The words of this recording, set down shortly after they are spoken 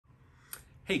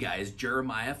Hey guys,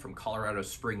 Jeremiah from Colorado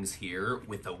Springs here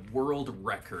with a world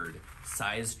record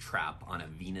size trap on a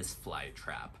Venus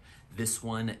Flytrap. This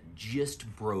one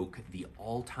just broke the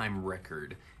all-time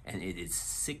record and it is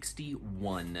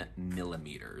 61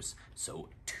 millimeters, so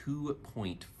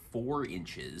 2.4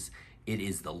 inches. It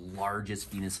is the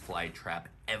largest Venus flytrap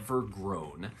ever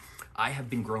grown. I have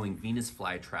been growing Venus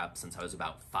flytraps since I was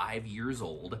about 5 years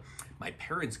old. My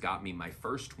parents got me my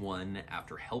first one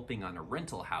after helping on a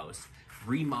rental house.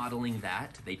 Remodeling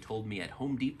that, they told me at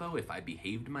Home Depot if I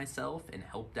behaved myself and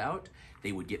helped out,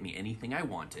 they would get me anything I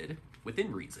wanted,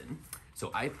 within reason. So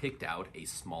I picked out a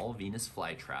small Venus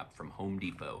flytrap from Home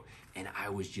Depot and I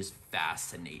was just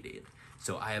fascinated.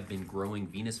 So I have been growing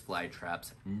Venus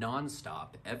flytraps nonstop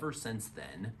ever since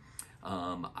then.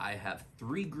 I have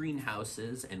 3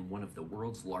 greenhouses and one of the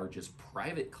world's largest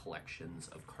private collections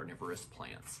of carnivorous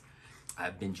plants.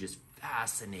 I've been just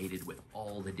fascinated with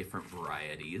all the different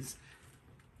varieties.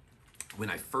 When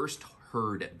I first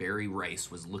heard Barry Rice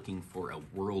was looking for a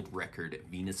world record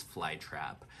Venus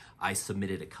flytrap, I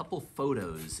submitted a couple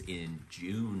photos in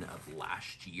June of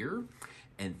last year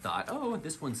and thought, oh,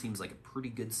 this one seems like a pretty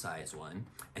good size one.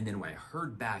 And then when I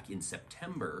heard back in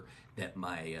September that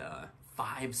my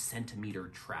 5 centimeter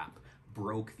trap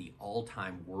broke the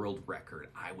all-time world record,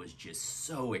 I was just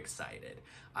so excited.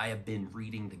 I have been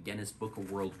reading the Guinness Book of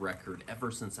World Record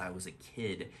ever since I was a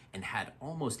kid and had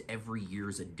almost every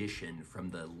year's edition from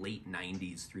the late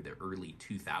 90s through the early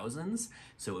 2000s.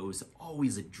 So it was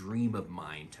always a dream of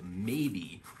mine to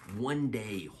maybe one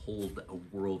day hold a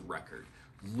world record.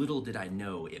 Little did I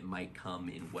know it might come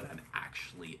in what I'm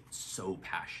actually so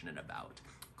passionate about,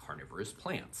 carnivorous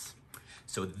plants.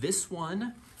 So this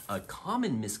one, a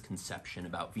common misconception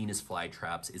about Venus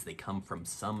flytraps is they come from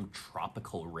some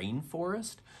tropical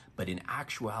rainforest, but in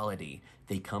actuality,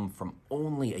 they come from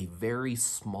only a very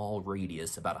small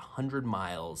radius, about 100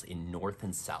 miles in North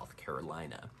and South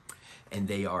Carolina. And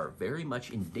they are very much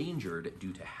endangered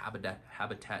due to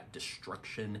habitat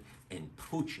destruction and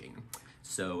poaching.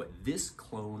 So this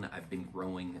clone I've been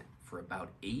growing for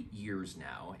about 8 years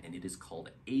now, and it is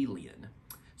called Alien.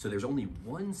 So there's only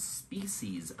one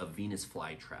species of Venus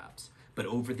flytraps, but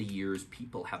over the years,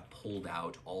 people have pulled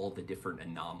out all the different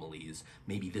anomalies.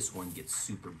 Maybe this one gets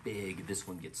super big, this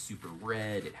one gets super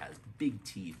red, it has big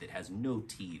teeth, it has no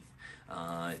teeth.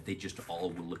 They just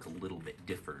all will look a little bit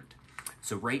different.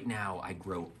 So right now, I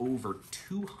grow over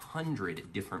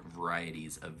 200 different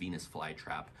varieties of Venus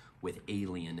flytrap, with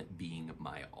Alien being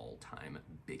my all-time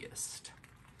biggest.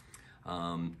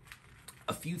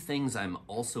 A few things I'm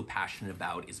also passionate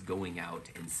about is going out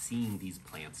and seeing these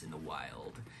plants in the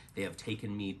wild. They have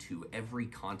taken me to every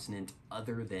continent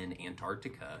other than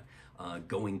Antarctica,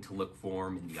 going to look for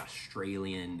them in the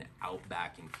Australian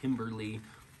outback in Kimberley,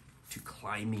 to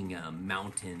climbing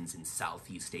mountains in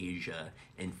Southeast Asia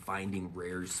and finding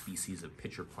rare species of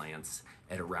pitcher plants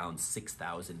at around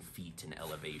 6,000 feet in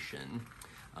elevation.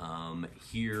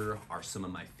 Here are some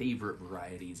of my favorite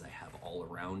varieties I have all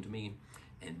around me,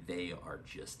 and they are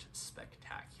just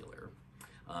spectacular.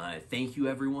 Thank you,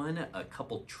 everyone. A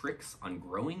couple tricks on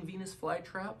growing Venus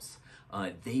flytraps.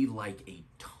 They like a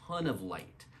ton of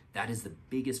light. That is the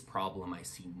biggest problem I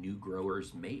see new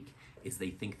growers make, is they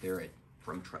think they're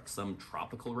from some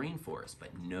tropical rainforest,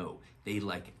 but no, they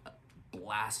like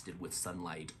blasted with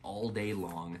sunlight all day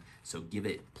long. So give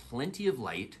it plenty of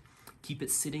light. Keep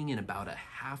it sitting in about a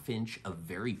 ½ inch of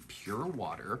very pure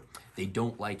water. They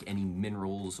don't like any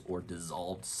minerals or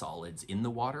dissolved solids in the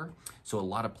water. So a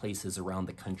lot of places around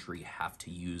the country have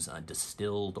to use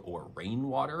distilled or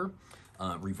rainwater.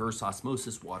 Reverse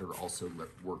osmosis water also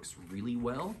works really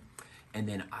well. And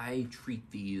then I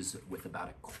treat these with about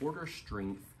a 1/4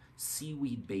 strength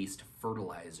seaweed-based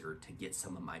fertilizer to get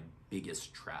some of my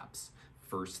biggest traps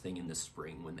first thing in the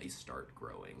spring when they start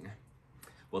growing.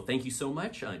 Well, thank you so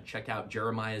much. Check out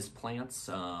Jeremiah's plants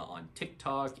on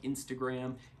TikTok,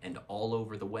 Instagram, and all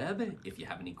over the web. If you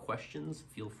have any questions,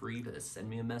 feel free to send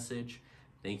me a message.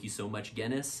 Thank you so much,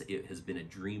 Guinness. It has been a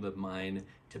dream of mine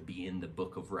to be in the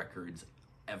Book of Records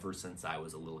ever since I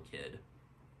was a little kid.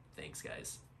 Thanks,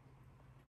 guys.